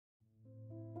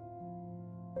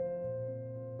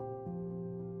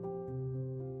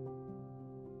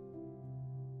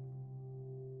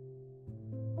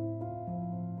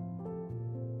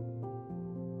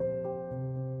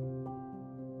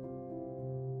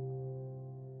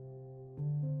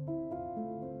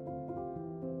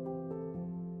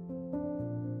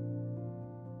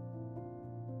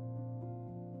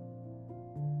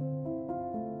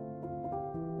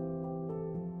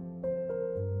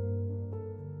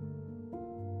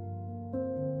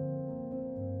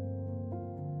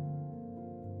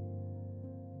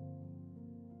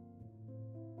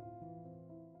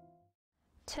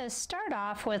To start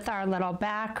off with our little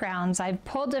backgrounds, I've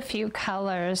pulled a few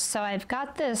colors. So I've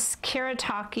got this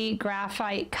Catharsis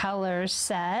graphite colors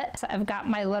set. So I've got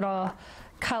my little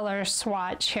color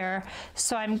swatch here.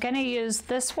 So I'm going to use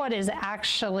this one is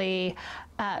actually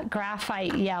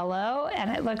graphite yellow,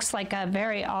 and it looks like a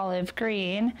very olive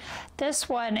green. This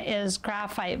one is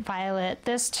graphite violet.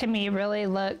 This to me really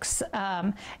looks,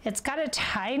 it's got a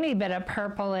tiny bit of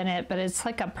purple in it, but it's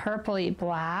like a purpley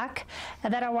black.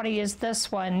 And then I want to use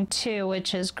this one too,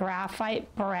 which is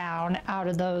graphite brown out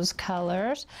of those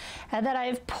colors. And then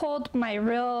I've pulled my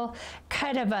real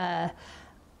kind of a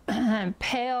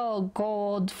pale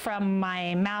gold from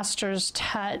my Master's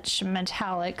Touch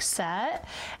metallic set,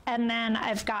 and then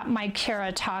I've got my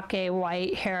Catharsis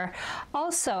white here.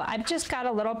 Also, I've just got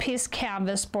a little piece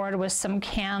canvas board with some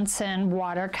Canson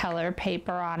watercolor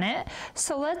paper on it.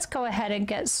 So let's go ahead and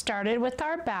get started with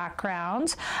our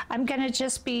backgrounds. I'm going to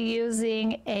just be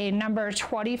using a number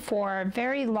 24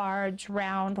 very large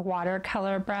round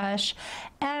watercolor brush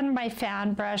and my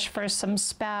fan brush for some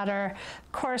spatter.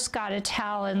 Of course, got a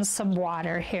towel and some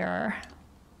water here.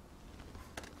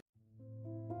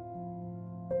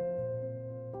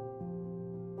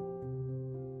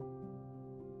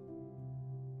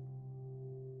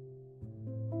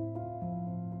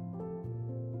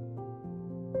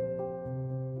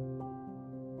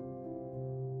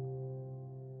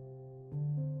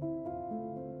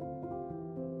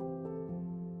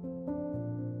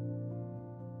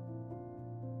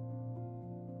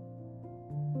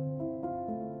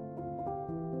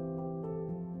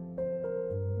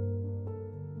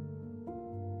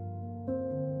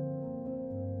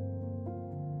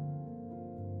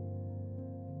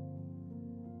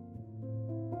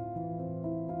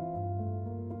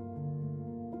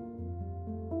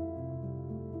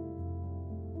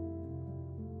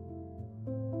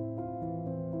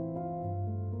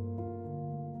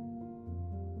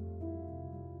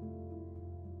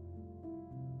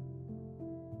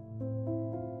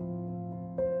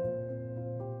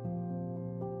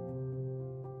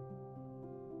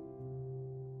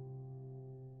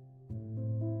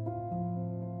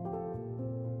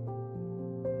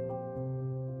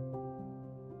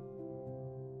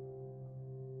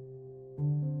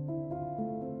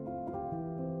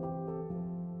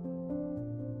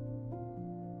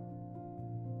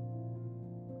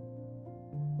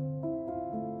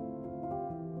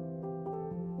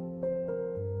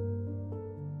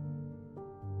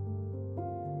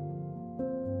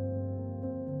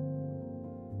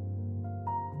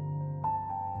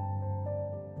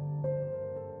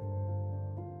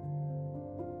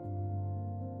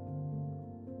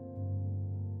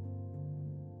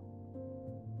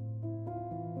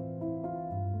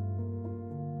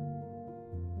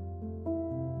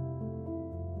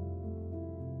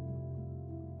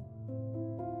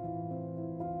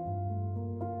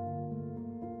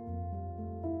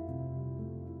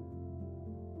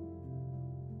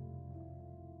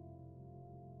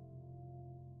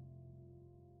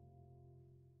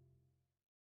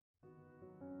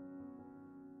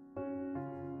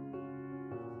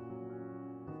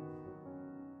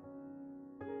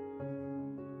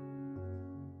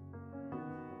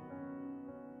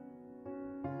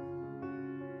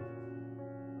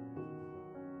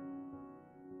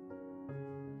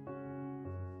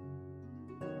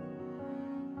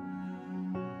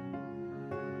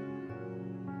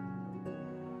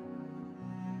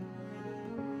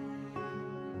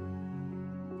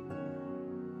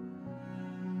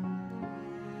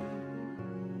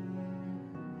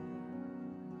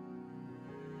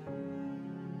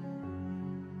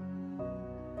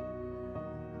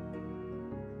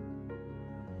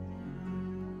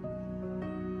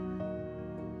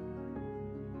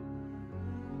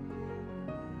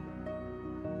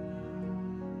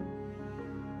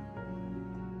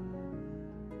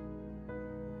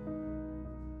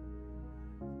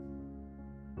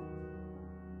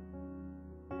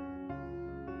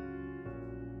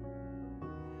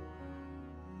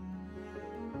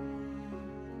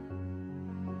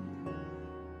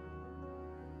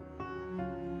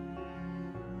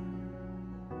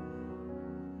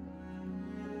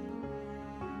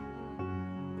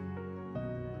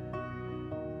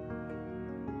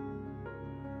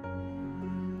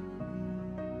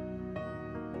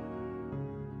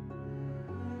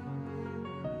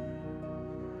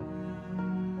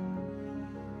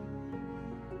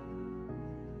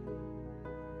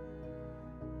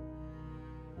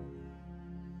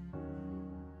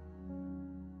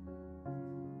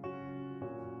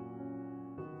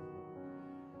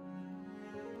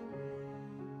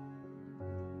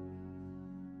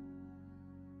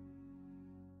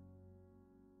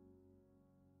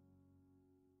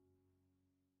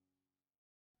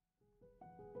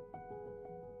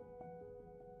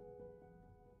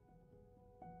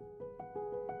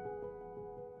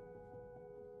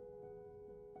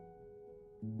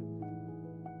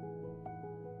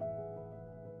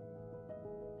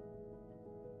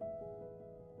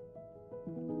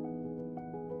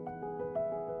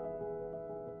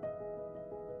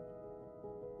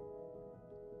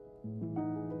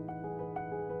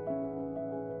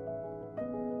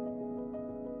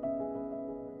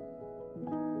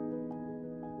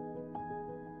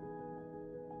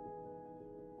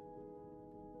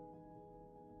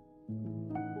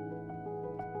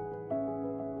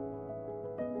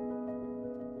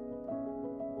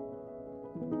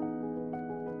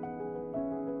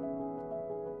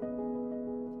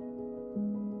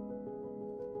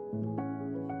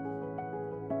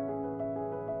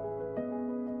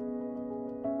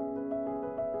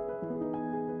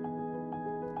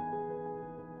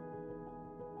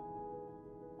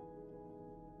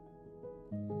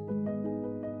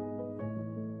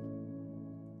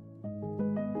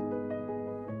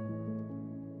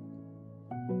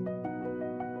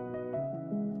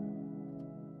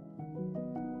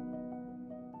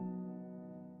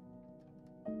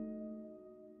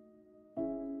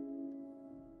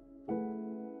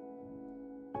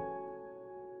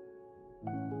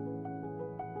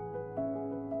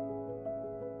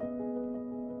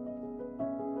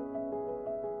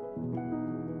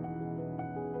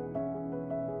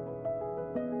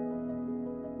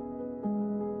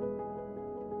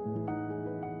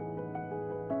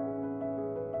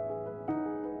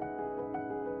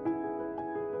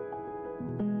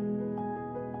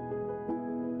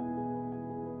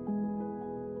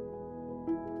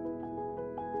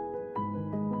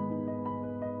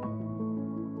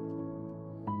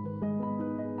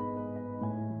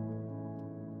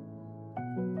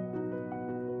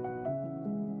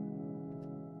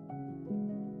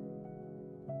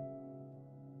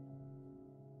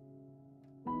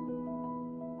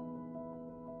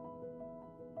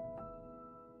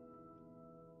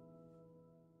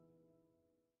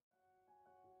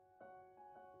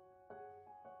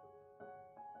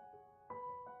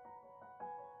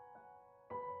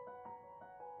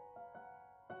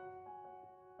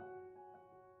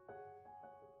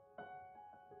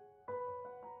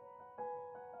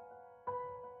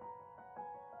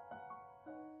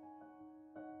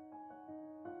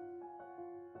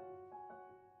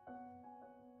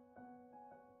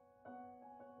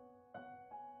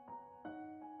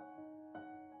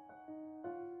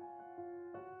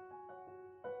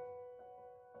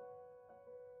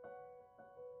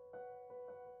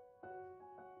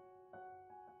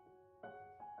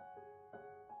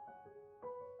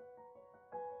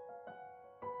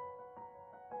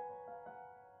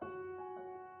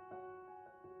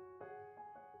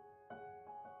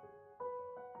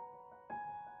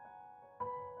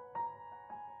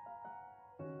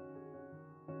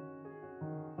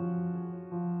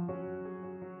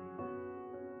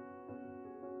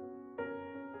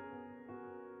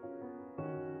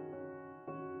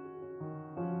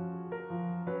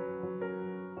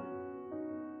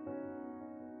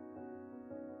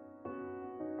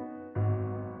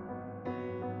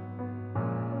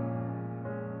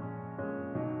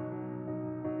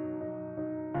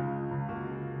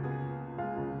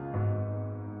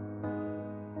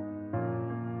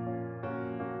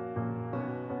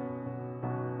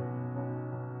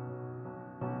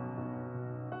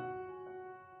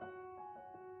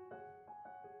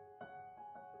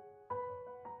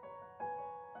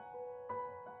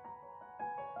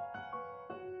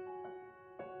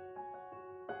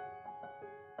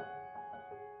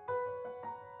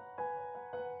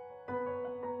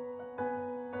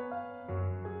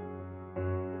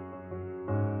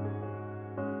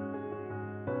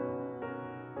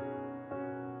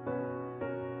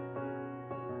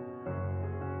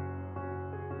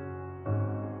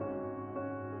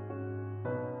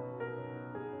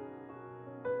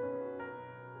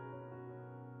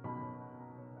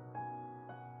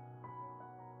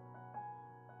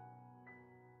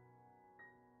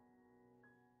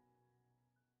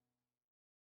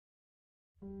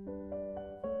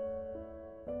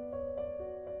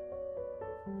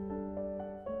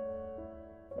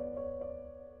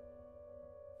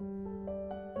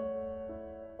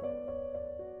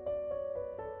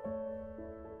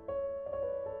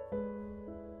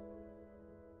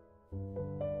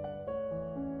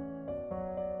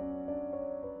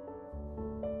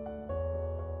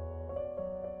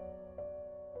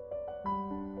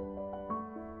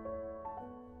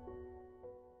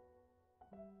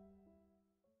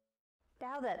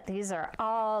 Now that these are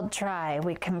all dry,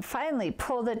 we can finally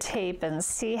pull the tape and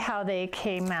see how they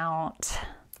came out.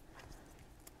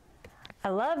 I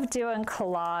love doing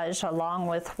collage along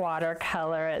with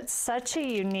watercolor. It's such a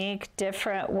unique,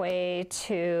 different way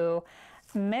to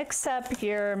mix up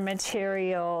your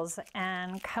materials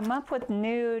and come up with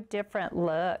new, different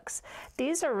looks.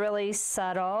 These are really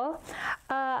subtle.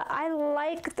 I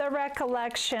like the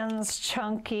Recollections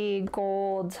chunky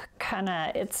gold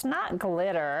kinda, it's not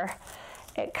glitter.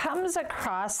 It comes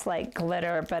across like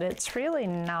glitter, but it's really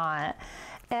not.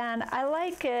 And I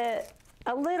like it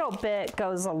a little bit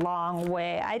goes a long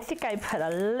way. I think I put a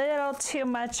little too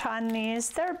much on these.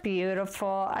 They're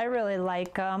beautiful. I really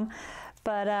like them.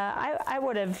 But I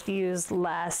would have used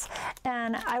less.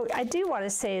 And I do want to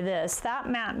say this, that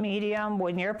matte medium,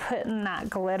 when you're putting that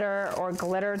glitter or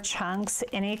glitter chunks,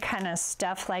 any kind of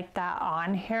stuff like that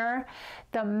on here,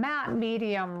 the matte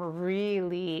medium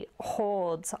really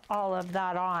holds all of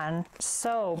that on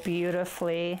so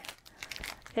beautifully.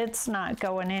 It's not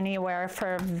going anywhere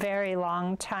for a very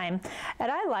long time. And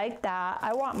I like that.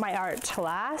 I want my art to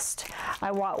last.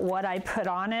 I want what I put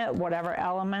on it, whatever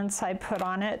elements I put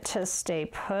on it, to stay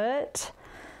put.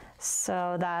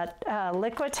 So that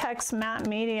Liquitex Matte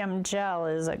Medium Gel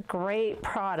is a great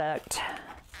product.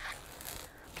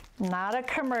 Not a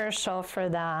commercial for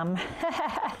them.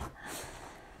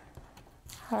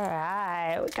 All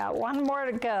right, we got one more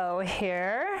to go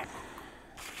here.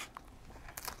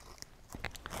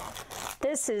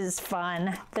 This is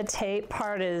fun. The tape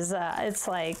part is, it's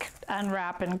like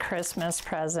unwrapping Christmas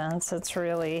presents. It's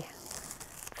really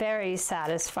very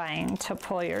satisfying to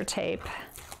pull your tape.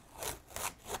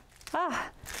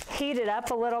 Heat it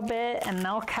up a little bit and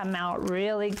they'll come out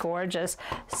really gorgeous.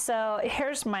 So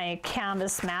here's my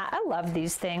canvas mat. I love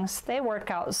these things. They work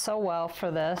out so well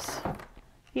for this.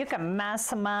 You can mess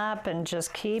them up and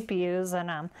just keep using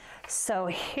them. So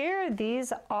here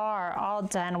these are all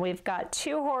done. We've got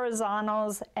 2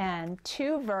 horizontals and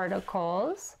 2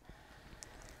 verticals.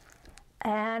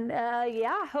 And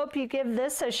yeah, hope you give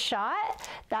this a shot.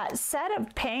 That set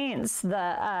of paints,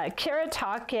 the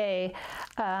Kiritake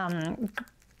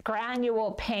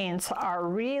granule paints, are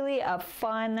really a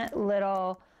fun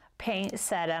little paint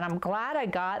set, and I'm glad I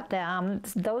got them.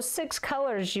 Those 6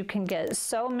 colors, you can get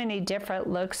so many different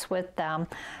looks with them.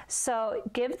 So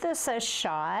give this a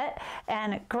shot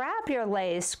and grab your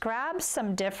lace, grab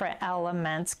some different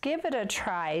elements, give it a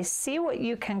try, see what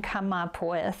you can come up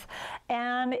with,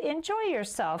 and enjoy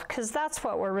yourself, because that's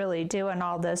what we're really doing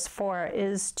all this for,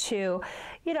 is to,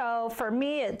 you know, for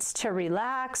me, it's to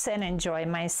relax and enjoy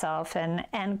myself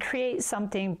and create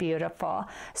something beautiful.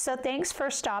 So thanks for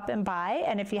stopping by,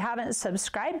 and if you haven't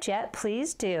subscribed yet,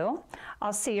 please do.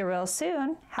 I'll see you real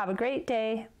soon. Have a great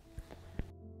day.